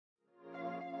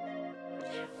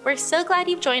We're so glad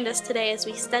you've joined us today as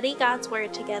we study God's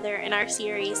Word together in our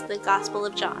series, The Gospel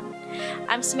of John.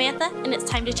 I'm Samantha, and it's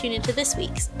time to tune into this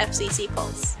week's FCC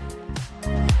Pulse.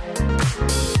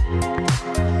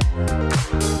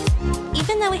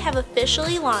 Even though we have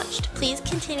officially launched, please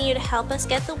continue to help us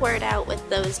get the word out with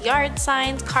those yard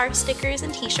signs, car stickers,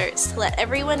 and t-shirts to let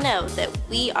everyone know that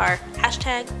we are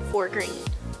 #4green.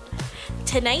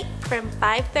 Tonight, from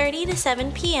 5:30 to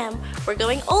 7 p.m., we're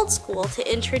going old school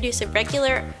to introduce a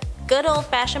regular, good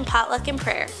old-fashioned potluck and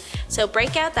prayer. So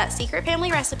break out that secret family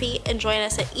recipe and join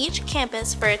us at each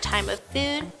campus for a time of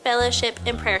food, fellowship,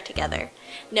 and prayer together.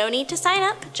 No need to sign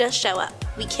up, just show up.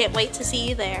 We can't wait to see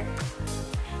you there.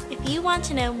 If you want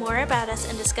to know more about us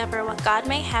and discover what God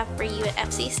may have for you at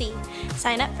FCC,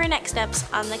 sign up for Next Steps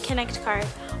on the Connect card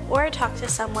or talk to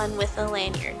someone with a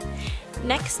lanyard.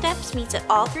 Next Steps meets at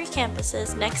all 3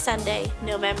 campuses next Sunday,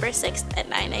 November 6th at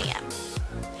 9 a.m.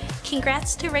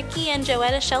 Congrats to Ricky and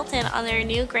Joetta Shelton on their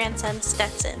new grandson,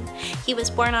 Stetson. He was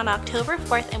born on October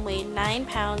 4th and weighed 9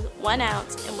 pounds, 1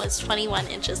 ounce, and was 21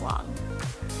 inches long.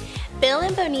 Bill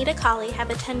and Bonita Colley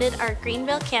have attended our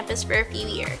Greenville campus for a few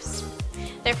years.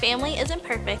 Their family isn't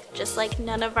perfect, just like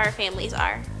none of our families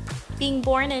are. Being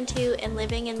born into and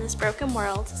living in this broken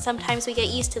world, sometimes we get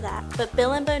used to that, but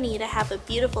Bill and Bonita have a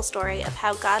beautiful story of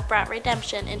how God brought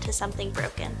redemption into something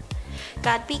broken.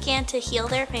 God began to heal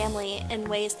their family in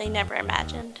ways they never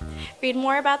imagined. Read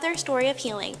more about their story of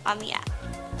healing on the app.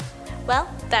 Well,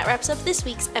 that wraps up this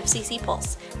week's FCC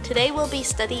Pulse. Today we'll be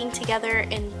studying together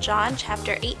in John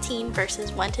chapter 18,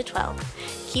 verses 1 to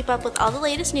 12. Keep up with all the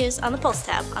latest news on the Pulse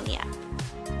tab on the app.